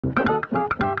Hello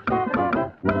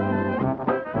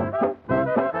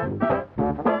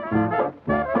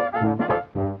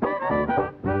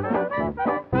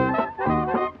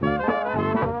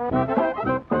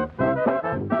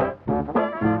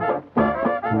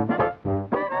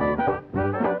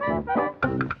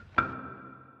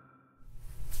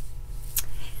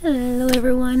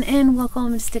everyone, and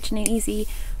welcome to Stitching Ain't Easy.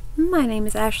 My name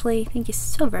is Ashley. Thank you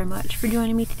so very much for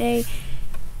joining me today.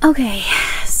 Okay,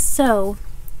 so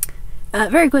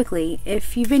very quickly,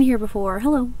 if you've been here before,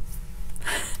 hello.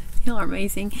 You are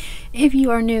amazing. If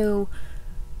you are new,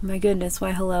 my goodness,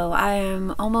 why hello. I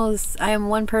am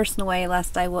one person away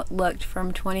last I looked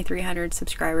from 2,300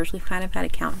 subscribers. We've kind of had a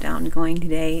countdown going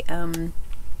today.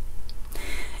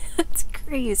 That's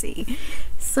crazy.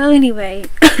 So anyway,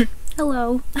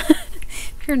 hello.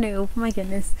 If you're new, my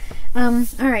goodness.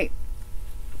 Alright.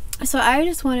 So I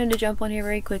just wanted to jump on here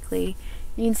very quickly.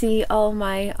 You can see all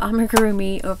my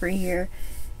amigurumi over here.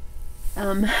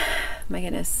 My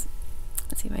goodness.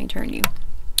 Let's see if I can turn you.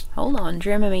 Hold on,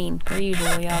 Dramamine, per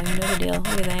usual, y'all. You know the deal. Look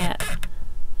at that.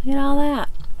 Look at all that.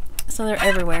 So they're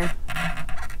everywhere.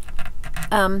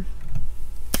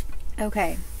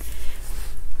 Okay.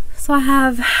 So I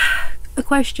have a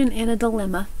question and a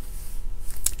dilemma.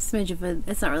 Smidge of a,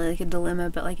 it's not really like a dilemma,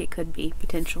 but like it could be,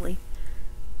 potentially.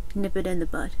 Nip it in the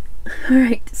bud.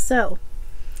 Alright, so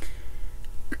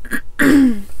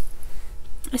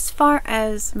as far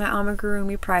as my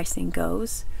amigurumi pricing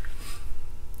goes,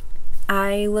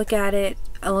 I look at it,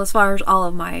 well, as far as all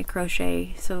of my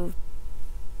crochet, so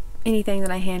anything that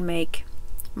I hand make,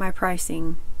 my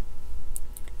pricing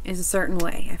is a certain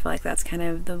way. I feel like that's kind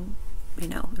of the, you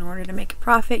know, in order to make a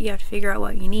profit, you have to figure out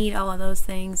what you need, all of those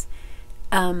things.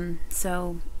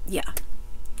 So yeah.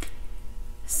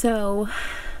 So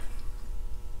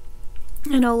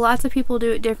I know lots of people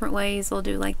do it different ways. They'll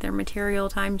do like their material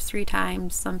times 3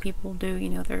 times. Some people do, you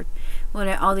know, their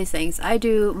all these things. I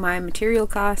do my material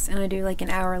costs and I do like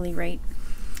an hourly rate,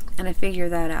 and I figure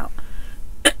that out.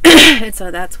 And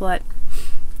so that's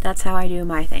how I do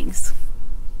my things.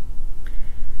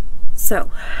 So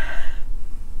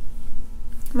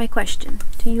my question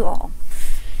to you all.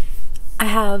 I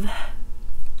have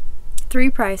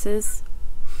 3 prices,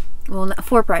 well,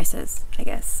 4 prices, I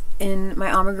guess, in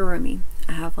my amigurumi.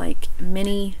 I have like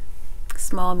mini,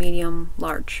 small, medium,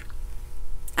 large.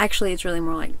 Actually, it's really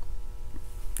more like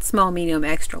small, medium,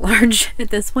 extra large at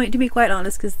this point, to be quite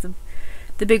honest, because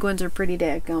the big ones are pretty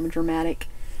daggum dramatic.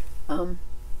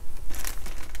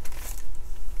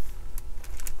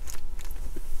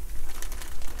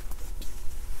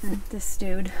 This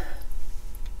dude.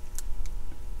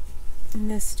 And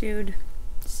this dude.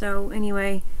 So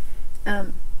anyway,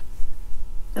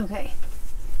 okay.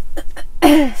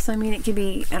 So I mean, it could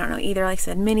be, I don't know, either like I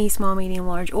said, mini, small, medium,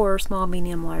 large, or small,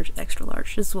 medium, large, extra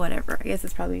large, just whatever. I guess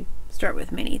it's probably start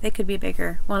with mini. They could be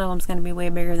bigger. One of them's going to be way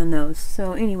bigger than those.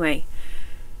 So anyway,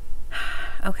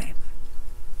 okay.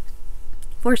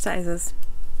 4 sizes.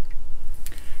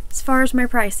 As far as my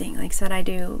pricing, like I said, I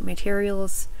do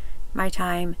materials, my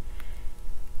time,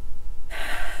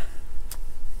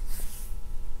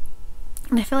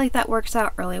 and I feel like that works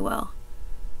out really well.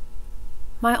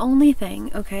 My only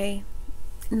thing, okay,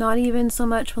 not even so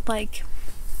much with like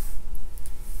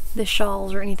the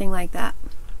shawls or anything like that.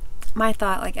 My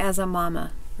thought, like as a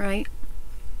mama, right?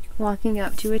 Walking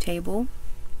up to a table,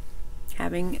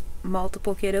 having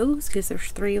multiple kiddos, because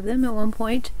there's 3 of them at one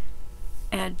point.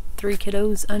 I had 3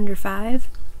 kiddos under 5.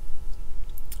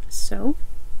 So,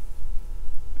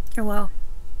 or well,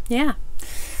 yeah.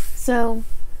 So,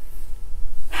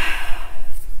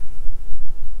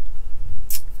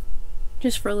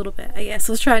 just for a little bit, I guess.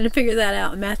 I was trying to figure that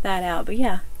out and math that out, but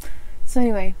yeah. So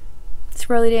anyway,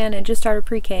 Swirly Dan had just started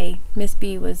pre-K. Miss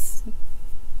B was,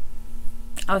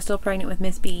 I was still pregnant with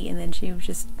Miss B, and then she was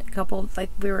just a couple, like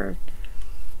we were,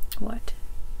 what,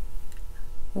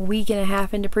 a week and a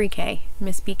half into pre-K.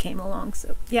 Miss B came along,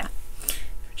 so yeah.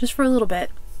 Just for a little bit.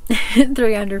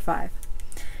 3 under 5.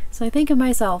 So I think of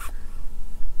myself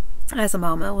as a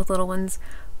mama with little ones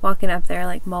walking up there,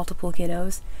 like multiple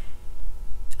kiddos,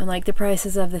 and like the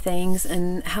prices of the things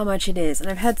and how much it is.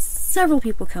 And I've had several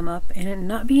people come up and it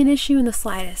not be an issue in the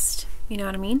slightest, you know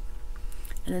what I mean?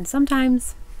 And then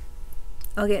sometimes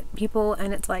I'll get people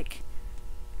and it's like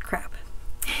crap,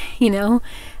 you know?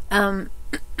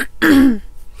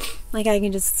 Like I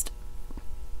can just,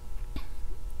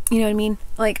 you know what I mean?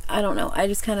 Like, I don't know, I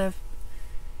just kind of,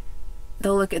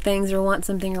 they'll look at things or want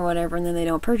something or whatever, and then they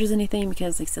don't purchase anything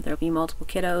because they said there'll be multiple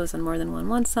kiddos and more than one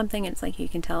wants something. And it's like you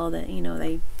can tell that, you know,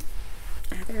 they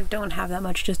either don't have that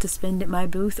much just to spend at my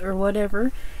booth or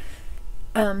whatever.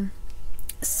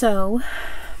 So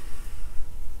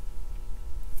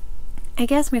I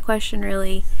guess my question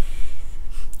really,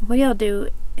 what do y'all do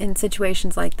in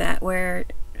situations like that where,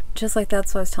 just like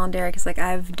that's what I was telling Derek, it's like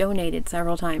I've donated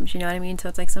several times, you know what I mean? So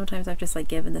it's like sometimes I've just like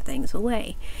given the things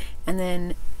away. And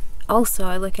then also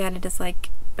I look at it as like,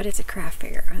 but it's a craft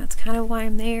fair, and that's kind of why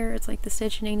I'm there. It's like the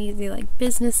Stitch and Easy like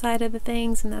business side of the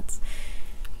things, and that's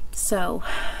so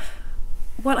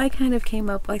what I kind of came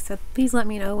up, like I said, please let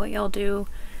me know what y'all do.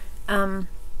 So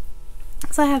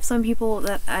I have some people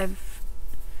that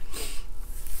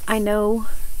I know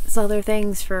sell their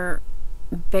things for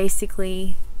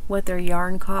basically what their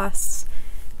yarn costs,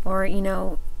 or you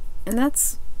know, and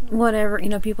that's whatever, you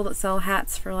know, people that sell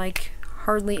hats for like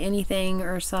hardly anything,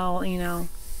 or sell, you know,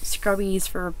 scrubbies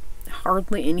for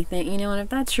hardly anything, you know, and if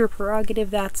that's your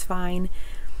prerogative, that's fine.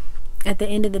 At the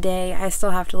end of the day, I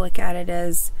still have to look at it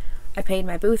as I paid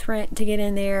my booth rent to get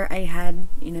in there. I had,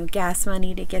 you know, gas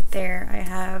money to get there. I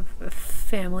have a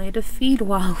family to feed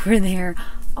while we're there.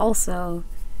 Also,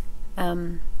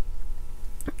 I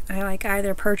like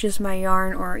either purchase my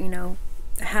yarn or, you know,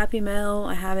 Happy Mail,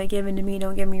 I have it given to me,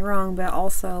 don't get me wrong, but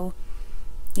also,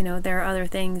 you know, there are other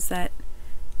things that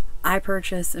I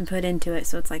purchase and put into it.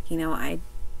 So it's like, you know, I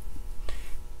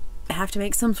have to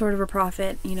make some sort of a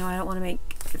profit. You know, I don't want to make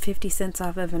 50 cents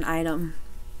off of an item,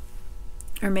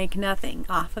 or make nothing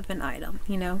off of an item,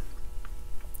 you know?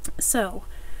 So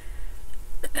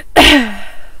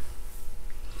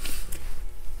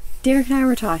Derek and I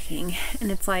were talking,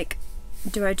 and it's like,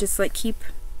 do I just like keep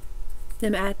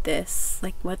them at this,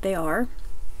 like what they are,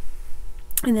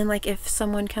 and then like if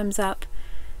someone comes up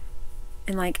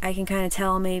and like I can kind of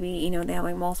tell, maybe, you know, they have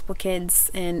like multiple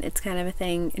kids and it's kind of a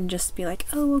thing, and just be like,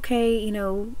 oh, okay, you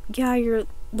know, yeah, you're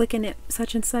looking at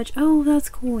such and such, oh, that's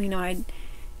cool, you know, I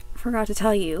forgot to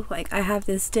tell you, like I have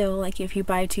this deal, like if you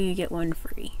buy 2 you get 1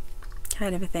 free,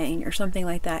 kind of a thing, or something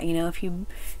like that, you know, if you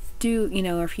do, you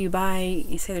know, or if you buy,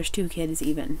 you say there's 2 kids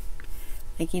even,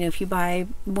 like, you know, if you buy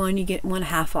 1 you get 1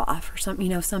 half off, or something,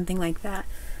 you know, something like that.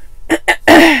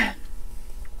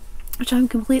 Which I'm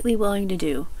completely willing to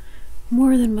do,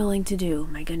 more than willing to do,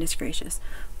 my goodness gracious,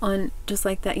 on just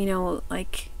like that, you know,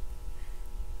 like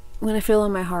when I feel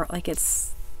in my heart like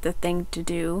it's the thing to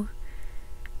do.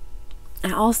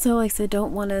 I also, like I said,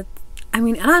 don't want to, I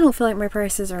mean, I don't feel like my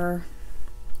prices are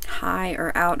high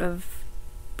or out of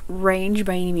range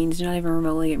by any means, not even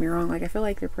remotely, get me wrong, like I feel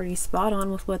like they're pretty spot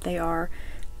on with what they are,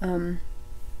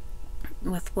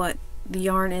 with what the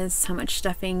yarn is, how much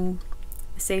stuffing,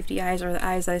 the safety eyes, or the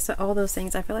eyes, all those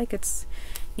things. I feel like it's,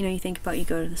 you know, you think about, you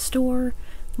go to the store,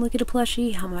 look at a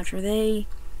plushie, how much are they?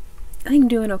 I think I'm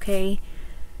doing okay.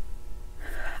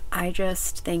 I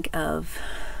just think of,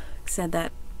 said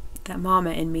that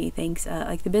mama in me thinks,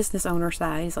 like the business owner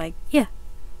side is like, yeah,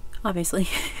 obviously.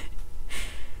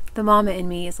 The mama in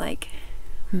me is like,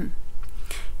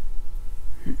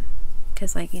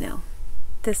 because like, you know,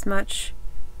 this much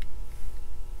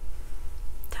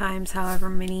times however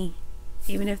many,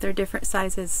 even if they're different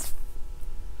sizes,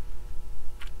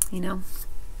 you know.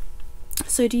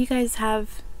 So do you guys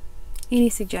have any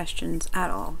suggestions at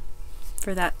all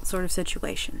for that sort of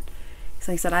situation? Because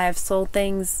like I said, I have sold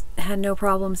things, had no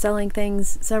problem selling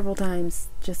things several times,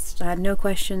 just I had no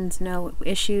questions, no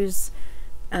issues,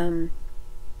 and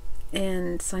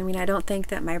so I mean, I don't think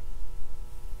that like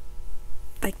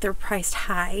they're priced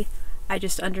high, I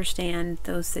just understand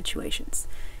those situations,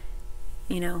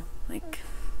 you know, like,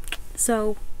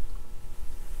 so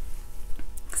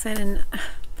said, and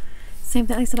same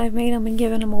thing, like I said, I've made them and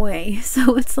given them away,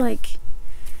 so it's like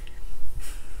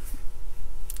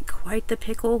quite the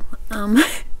pickle,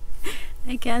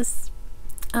 I guess.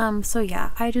 So yeah,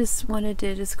 I just wanted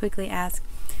to just quickly ask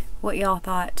what y'all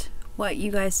thought, what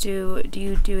you guys do. Do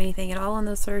you do anything at all in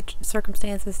those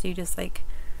circumstances? Do you just like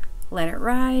let it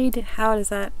ride? How does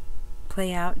that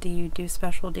play out? Do you do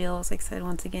special deals? Like I said,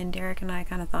 once again, Derek and I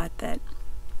kind of thought that,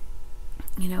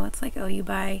 you know, it's like, oh, you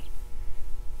buy,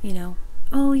 you know,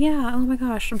 oh yeah, oh my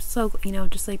gosh, I'm so, you know,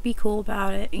 just like be cool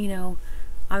about it, you know,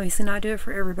 obviously not do it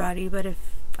for everybody, but if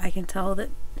I can tell that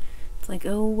it's like,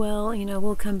 oh well, you know,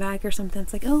 we'll come back or something,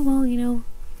 it's like, oh well, you know,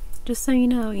 just so you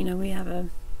know, we have a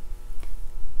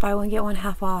buy one get one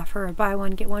half off, or a buy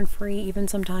one get one free even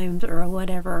sometimes, or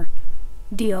whatever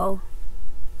deal,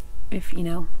 if you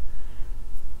know,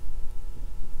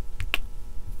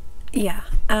 yeah,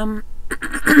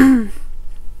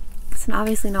 it's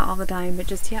obviously not all the time, but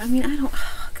just, yeah, I mean, I don't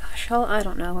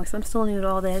know, because I'm still new to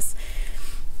all this,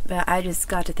 but I just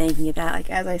got to thinking of that, like,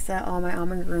 as I sat all my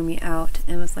amigurumi out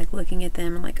and was like looking at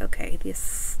them and like, okay,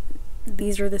 these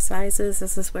are the sizes,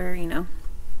 this is where, you know,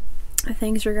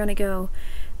 things are gonna go,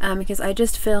 because I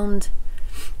just filmed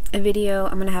a video.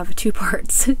 I'm gonna have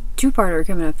two-parter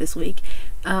coming up this week,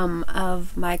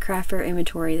 of my craft fair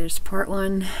inventory. There's part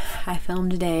 1 I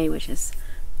filmed today, which is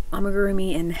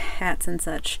amigurumi and hats and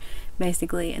such,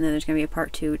 basically, and then there's gonna be a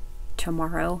part 2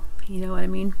 tomorrow. You know what I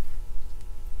mean?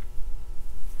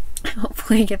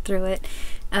 Hopefully I get through it.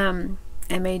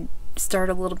 I may start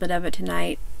a little bit of it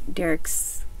tonight.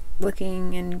 Derek's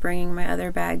looking and bringing my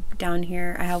other bag down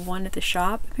here. I have one at the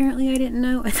shop. Apparently I didn't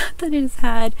know. I thought that I just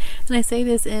had, and I say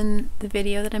this in the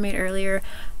video that I made earlier,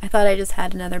 I thought I just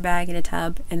had another bag in a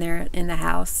tub and they're in the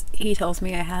house. He tells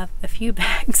me I have a few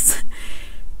bags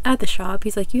at the shop.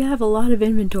 He's like, you have a lot of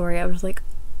inventory. I was like,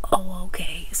 oh,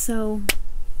 okay. So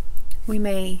we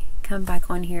may come back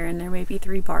on here and there may be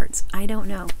 3 parts. I don't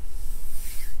know.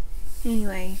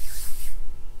 Anyway,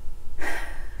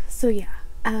 so yeah.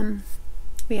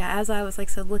 But yeah, as I was like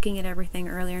so looking at everything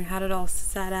earlier and had it all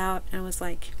set out and was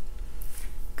like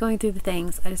going through the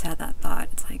things, I just had that thought.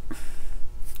 It's like,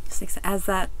 just like as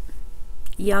that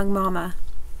young mama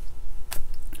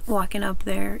walking up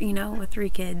there, you know, with 3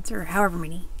 kids or however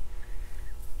many,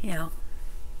 you know,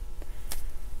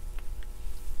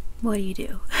 what do you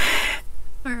do?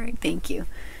 All right, thank you.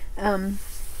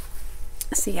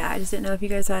 So yeah, I just didn't know if you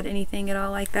guys had anything at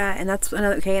all like that. And that's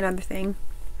another thing.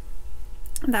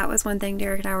 That was one thing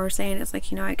Derek and I were saying. It's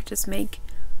like, you know, I could just make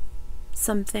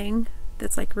something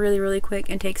that's like really, really quick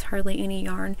and takes hardly any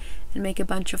yarn and make a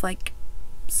bunch of like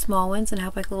small ones and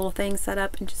have like a little thing set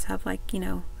up and just have like, you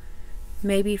know,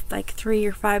 maybe like $3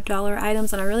 or $5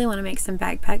 items. And I really want to make some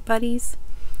backpack buddies,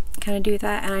 kind of do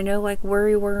that. And I know like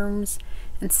worry worms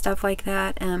and stuff like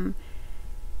that.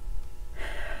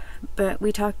 But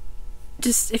we talked,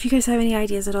 just if you guys have any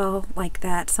ideas at all like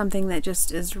that, something that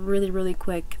just is really, really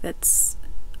quick, that's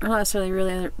or not necessarily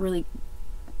really,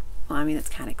 well, I mean, it's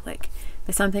kind of quick,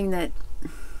 but something that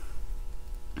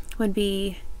would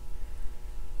be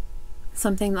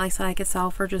something like that I could sell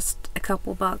for just a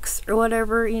couple bucks or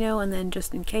whatever, you know, and then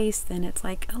just in case, then it's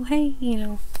like, oh hey, you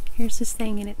know, here's this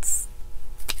thing and it's,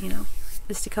 you know,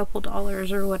 just a couple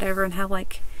dollars or whatever, and have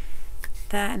like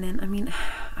that. And then, I mean,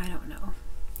 I don't know.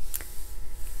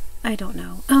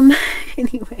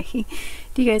 Anyway,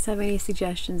 do you guys have any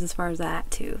suggestions as far as that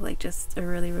too? Like just a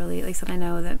really, like I said, I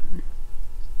know that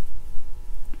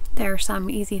there are some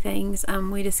easy things.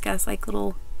 We discussed like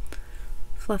little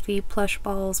fluffy plush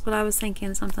balls, but I was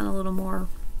thinking something a little more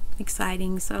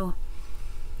exciting, so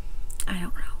I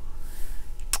don't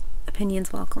know.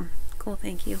 Opinions welcome. Cool,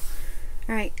 thank you.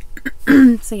 Alright,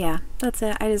 so yeah, that's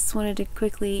it. I just wanted to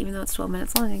quickly, even though it's 12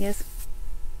 minutes long, I guess,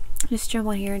 just jump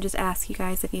on here and just ask you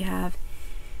guys if you have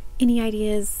any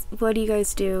ideas. What do you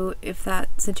guys do if that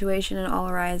situation at all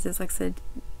arises? Like I said,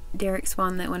 Derek's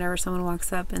one that whenever someone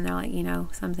walks up and they're like, you know,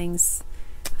 something's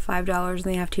 $5 and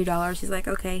they have $2, he's like,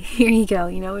 okay, here you go,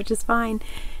 you know, which is fine.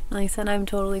 And like I said, I'm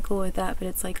totally cool with that, but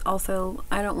it's like also,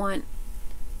 I don't want,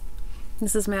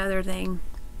 this is my other thing,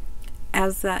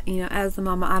 as that, you know, as the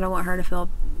mama, I don't want her to feel,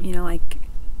 you know, like,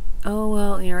 oh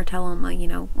well, you know, or tell them like, you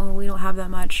know, well, we don't have that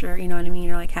much, or you know what I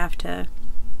mean, or like have to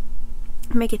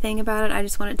make a thing about it. I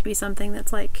just want it to be something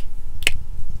that's like,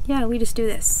 yeah, we just do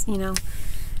this, you know.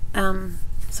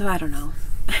 So I don't know.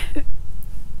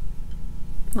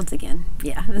 Once again,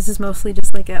 yeah, this is mostly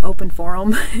just like an open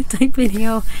forum type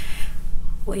video.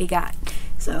 What you got?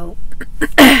 So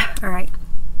alright,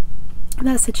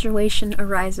 that situation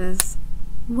arises,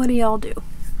 what do y'all do?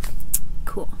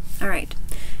 Cool. Alright,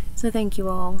 so thank you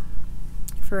all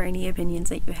for any opinions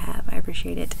that you have. I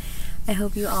appreciate it. I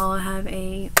hope you all have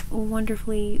a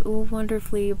wonderfully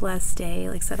blessed day.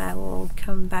 Like I said, I will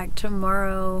come back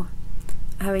tomorrow.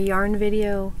 I have a yarn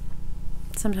video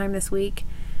sometime this week.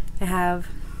 I have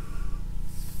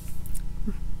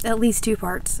at least 2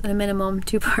 parts, at a minimum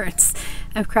 2 parts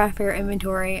of craft fair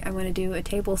inventory. I'm going to do a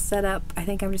table setup. I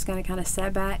think I'm just going to kind of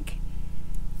set back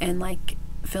and like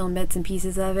film bits and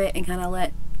pieces of it and kind of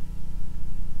let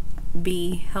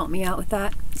B help me out with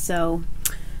that. So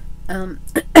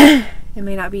it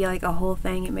may not be like a whole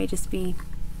thing, it may just be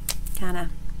kind of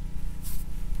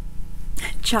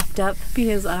chopped up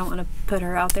because I don't want to put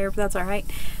her out there, but that's alright.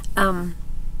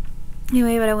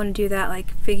 Anyway, but I want to do that,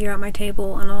 like figure out my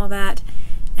table and all that,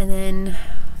 and then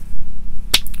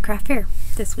craft fair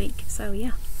this week. So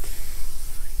yeah.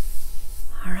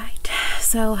 Alright,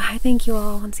 so I thank you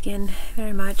all once again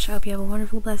very much. I hope you have a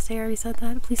wonderful blessed day. I already said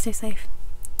that. Please stay safe.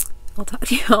 I'll talk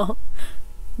to you all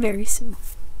very soon.